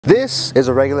This is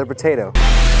a regular potato.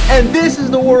 And this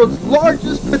is the world's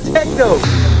largest potato.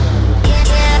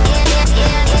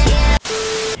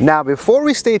 Now, before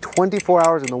we stay 24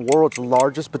 hours in the world's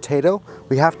largest potato,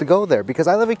 we have to go there because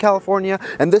I live in California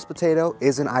and this potato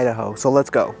is in Idaho. So let's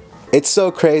go. It's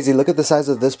so crazy. Look at the size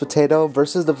of this potato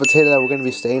versus the potato that we're going to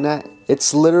be staying at.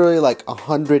 It's literally like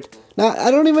 100, now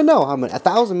I don't even know how many,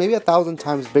 1,000, maybe 1,000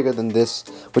 times bigger than this,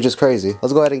 which is crazy.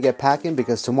 Let's go ahead and get packing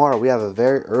because tomorrow we have a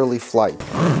very early flight.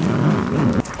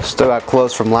 Still got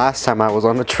clothes from last time I was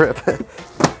on the trip.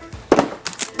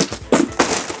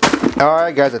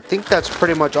 Alright guys, I think that's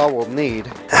pretty much all we'll need.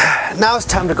 Now it's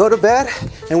time to go to bed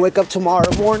and wake up tomorrow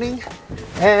morning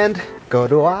and go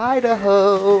to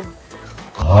Idaho.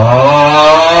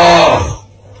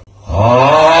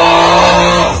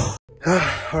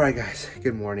 Alright guys,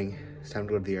 good morning. It's time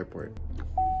to go to the airport.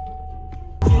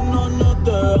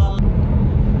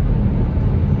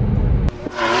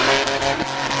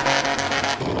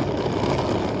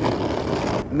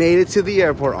 Made it to the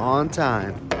airport on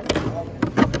time.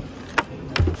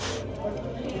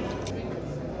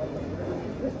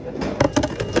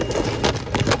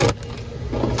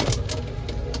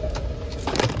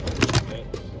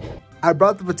 I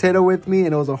brought the potato with me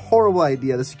and it was a horrible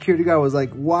idea. The security guard was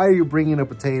like, why are you bringing a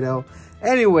potato?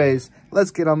 Anyways,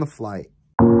 let's get on the flight.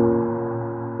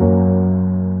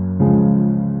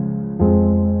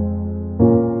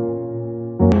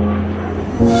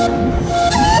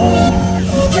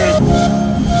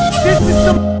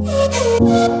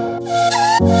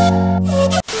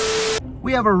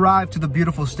 We have arrived to the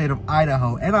beautiful state of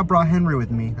Idaho and I brought Henry with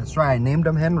me. That's right, I named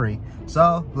him Henry.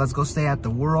 So let's go stay at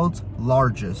the world's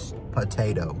largest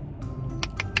potato.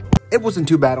 It wasn't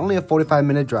too bad, only a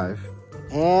 45-minute drive.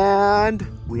 And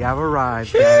we have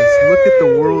arrived, guys. Look at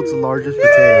the world's largest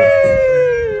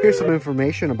potato. Here's some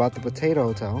information about the potato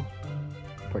hotel.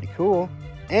 Pretty cool.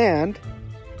 And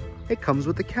it comes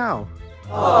with a cow.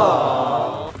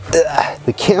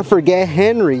 We can't forget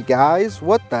Henry, guys.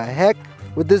 What the heck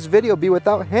would this video be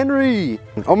without Henry?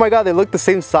 Oh my god, they look the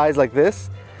same size like this.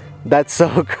 That's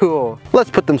so cool.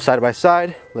 Let's put them side by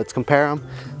side. Let's compare them.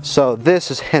 So this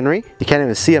is Henry. You can't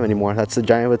even see him anymore. That's the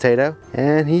giant potato.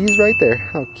 And he's right there.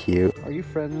 How cute. Are you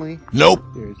friendly? Nope.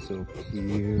 You're so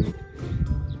cute.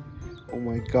 Oh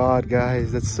my god,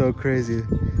 guys. That's so crazy.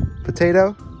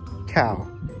 Potato, cow.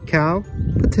 Cow,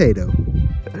 potato.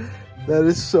 That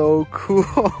is so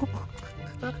cool.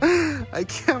 I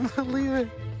can't believe it.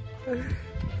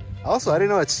 Also, I didn't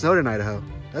know it snowed in Idaho.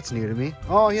 That's new to me.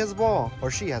 Oh, he has a ball. Or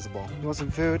she has a ball. You want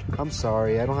some food? I'm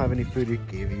sorry. I don't have any food to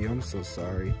give you. I'm so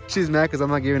sorry. She's mad because I'm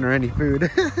not giving her any food.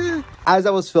 As I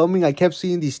was filming, I kept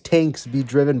seeing these tanks be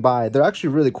driven by. They're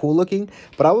actually really cool looking.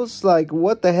 But I was like,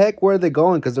 what the heck? Where are they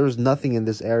going? Because there was nothing in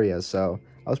this area. So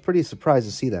I was pretty surprised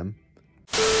to see them.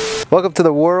 Welcome to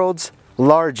the world's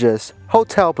largest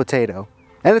hotel potato.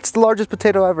 And it's the largest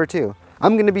potato ever too.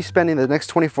 I'm going to be spending the next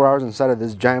 24 hours inside of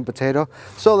this giant potato.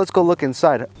 So let's go look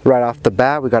inside. Right off the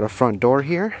bat, we got a front door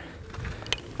here.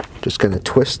 Just going to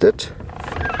twist it.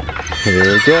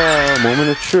 Here we go. Moment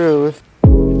of truth.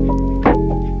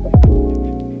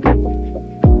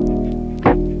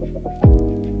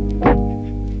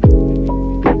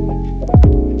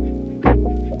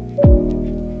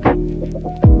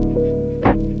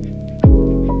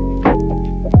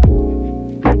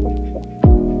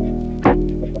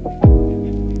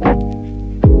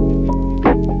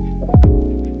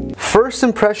 First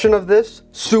impression of this,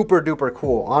 super duper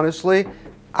cool. Honestly,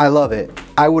 I love it.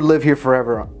 I would live here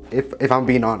forever if I'm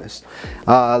being honest.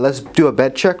 Let's do a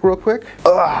bed check real quick.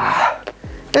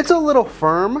 It's a little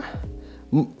firm,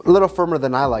 a little firmer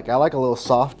than I like. I like a little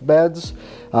soft beds,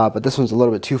 but this one's a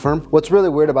little bit too firm. What's really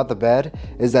weird about the bed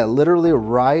is that literally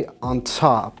right on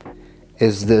top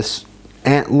is this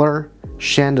antler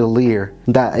chandelier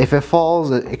that if it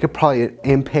falls, it could probably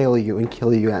impale you and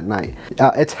kill you at night.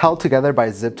 It's held together by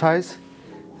zip ties,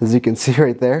 as you can see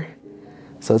right there.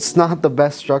 So it's not the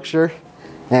best structure,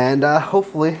 and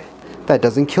hopefully that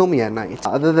doesn't kill me at night.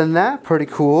 Other than that, pretty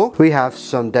cool. We have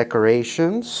some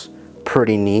decorations,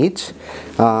 pretty neat.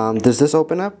 Does this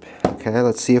open up? Okay,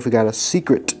 let's see if we got a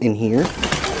secret in here.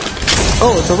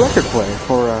 Oh, it's a record player,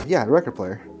 or yeah, a record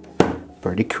player.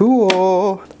 Pretty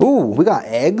cool. Ooh, we got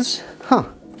eggs. Huh.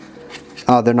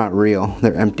 Oh, they're not real.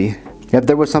 They're empty. If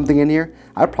there was something in here,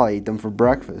 I'd probably eat them for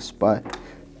breakfast, but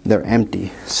they're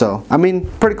empty. So, I mean,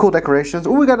 pretty cool decorations.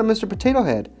 Ooh, we got a Mr. Potato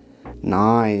Head.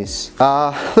 Nice.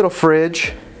 Little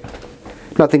fridge.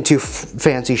 Nothing too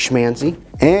fancy schmancy.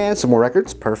 And some more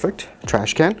records. Perfect.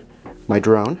 Trash can. My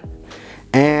drone.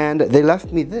 And they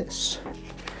left me this.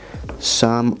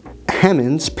 Some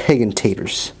Hammond's Pagan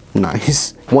Taters.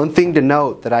 Nice. One thing to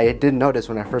note that I did notice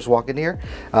when I first walked in here,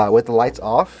 with the lights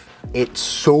off, it's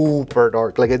super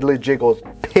dark. Like it legit goes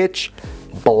pitch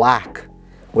black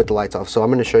with the lights off. So I'm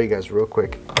gonna show you guys real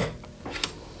quick.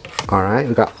 All right,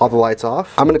 we got all the lights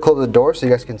off. I'm gonna close the door so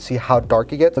you guys can see how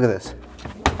dark it gets. Look at this.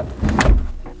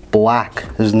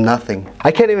 Black, there's nothing.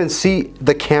 I can't even see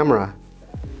the camera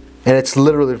and it's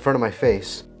literally in front of my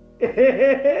face.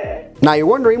 Now you're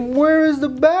wondering, where is the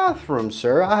bathroom,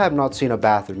 sir? I have not seen a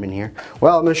bathroom in here.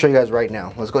 Well, I'm gonna show you guys right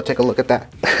now. Let's go take a look at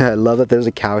that. I love that there's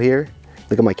a cow here.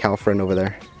 Look at my cow friend over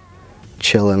there,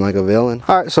 chilling like a villain.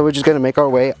 All right, so we're just gonna make our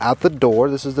way out the door.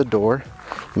 This is the door.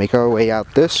 Make our way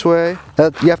out this way.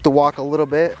 You have to walk a little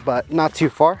bit, but not too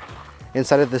far.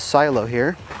 Inside of this silo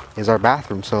here is our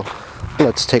bathroom. So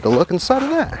let's take a look inside of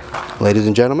that. Ladies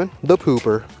and gentlemen, the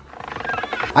pooper.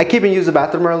 I came and used the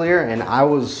bathroom earlier and I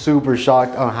was super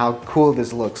shocked on how cool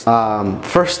this looks.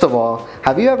 First of all,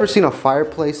 have you ever seen a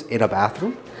fireplace in a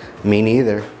bathroom? Me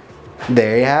neither.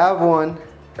 There you have one.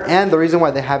 And the reason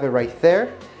why they have it right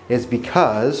there is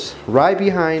because right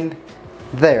behind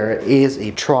there is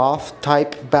a trough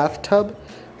type bathtub,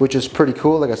 which is pretty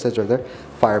cool. Like I said, right there,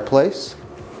 fireplace.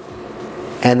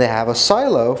 And they have a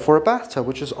silo for a bathtub,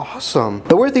 which is awesome.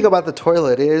 The weird thing about the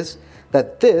toilet is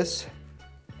that this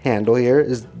handle here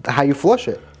is how you flush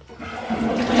it.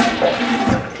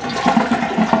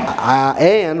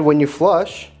 And when you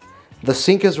flush, the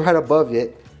sink is right above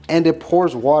it and it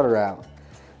pours water out.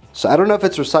 So I don't know if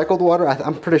it's recycled water.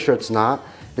 I'm pretty sure it's not.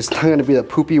 It's not going to be the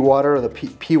poopy water or the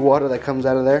pee water that comes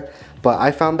out of there. But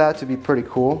I found that to be pretty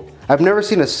cool. I've never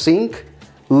seen a sink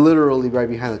literally right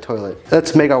behind the toilet.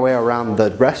 Let's make our way around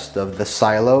the rest of the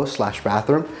silo slash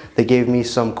bathroom. They gave me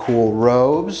some cool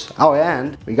robes. Oh,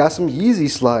 and we got some Yeezy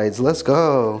slides. Let's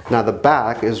go. Now the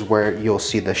back is where you'll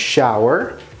see the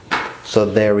shower. So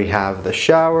there we have the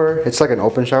shower. It's like an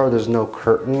open shower. There's no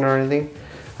curtain or anything.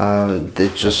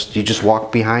 You just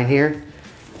walk behind here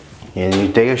and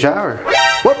you take a shower.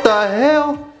 What the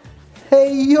hell?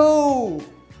 Hey, yo.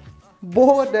 Boy,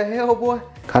 what the hell, boy?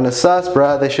 Kinda sus,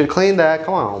 bruh. They should clean that.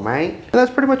 Come on, man. And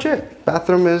that's pretty much it.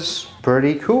 Bathroom is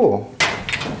pretty cool.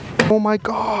 Oh my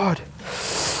God.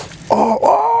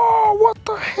 Oh, what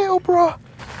the hell, bruh?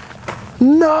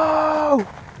 No.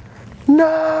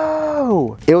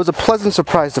 No. It was a pleasant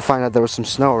surprise to find out there was some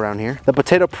snow around here. The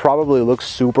potato probably looks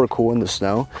super cool in the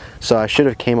snow. So I should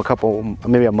have came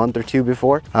maybe a month or two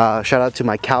before. Shout out to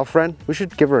my cow friend. We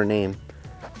should give her a name.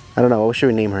 I don't know, what should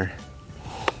we name her?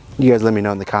 You guys let me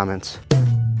know in the comments.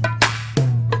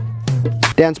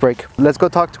 Dance break. Let's go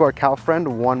talk to our cow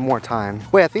friend one more time.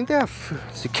 Wait, I think they have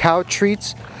cow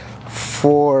treats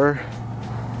for,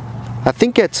 I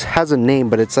think it has a name,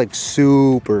 but it's like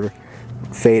super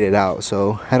faded out,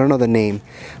 so I don't know the name.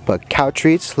 But cow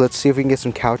treats, let's see if we can get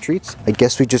some cow treats. I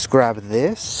guess we just grab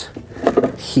this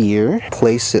here,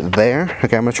 place it there.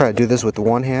 Okay, I'm gonna try to do this with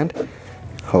one hand.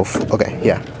 Okay,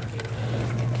 yeah.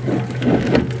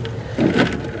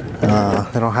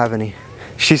 They don't have any.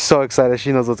 She's so excited,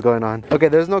 she knows what's going on. Okay,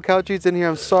 there's no cow treats in here.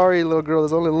 I'm sorry, little girl,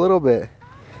 there's only a little bit.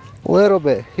 Little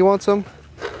bit. You want some?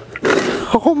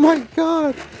 Oh my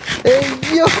God. Hey,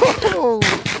 yo.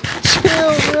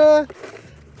 Chill, bruh.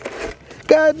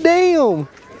 God damn.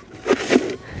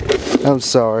 I'm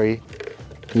sorry.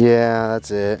 Yeah,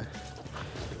 that's it.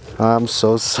 I'm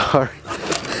so sorry.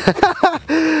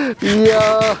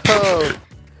 Yo.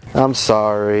 I'm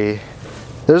sorry.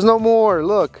 There's no more.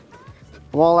 Look.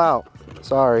 I'm all out.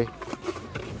 Sorry.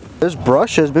 There's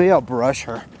brushes. Maybe I'll brush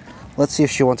her. Let's see if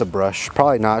she wants a brush.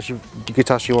 Probably not. You can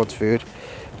tell she wants food.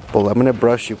 Well, I'm gonna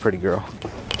brush you, pretty girl.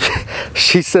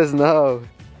 She says no.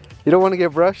 You don't want to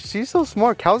get brushed? She's so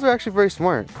smart. Cows are actually very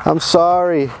smart. I'm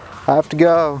sorry. I have to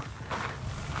go.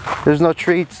 There's no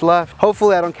treats left.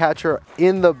 Hopefully I don't catch her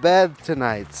in the bed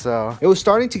tonight. So it was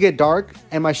starting to get dark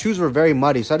and my shoes were very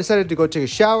muddy. So I decided to go take a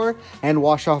shower and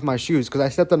wash off my shoes because I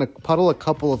stepped on a puddle a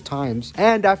couple of times.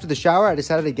 And after the shower, I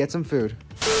decided to get some food.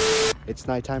 It's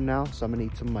nighttime now, so I'm gonna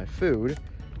eat some of my food.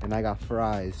 And I got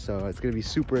fries, so it's gonna be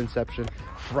super Inception.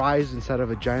 Fries inside of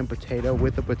a giant potato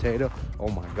with a potato. Oh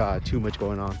my God, too much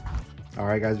going on. All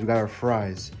right, guys, we got our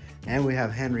fries. And we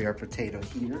have Henry, our potato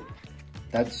here.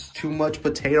 That's too much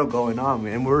potato going on,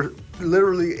 man. We're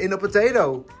literally in a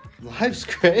potato. Life's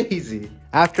crazy.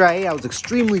 After I ate, I was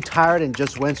extremely tired and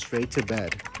just went straight to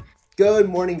bed. Good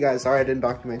morning, guys. Sorry I didn't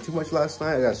document too much last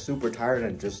night. I got super tired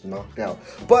and just knocked out.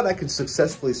 But I can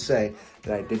successfully say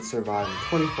that I did survive in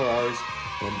 24 hours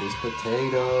in this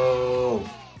potato.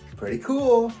 Pretty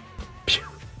cool.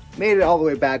 Made it all the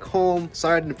way back home.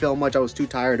 Sorry I didn't film much. I was too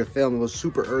tired to film. It was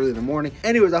super early in the morning.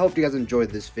 Anyways, I hope you guys enjoyed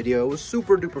this video. It was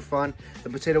super duper fun. The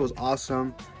potato was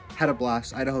awesome. Had a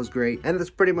blast. Idaho's great. And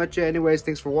that's pretty much it. Anyways,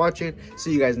 thanks for watching.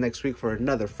 See you guys next week for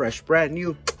another fresh, brand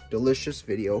new, delicious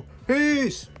video.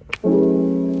 Peace!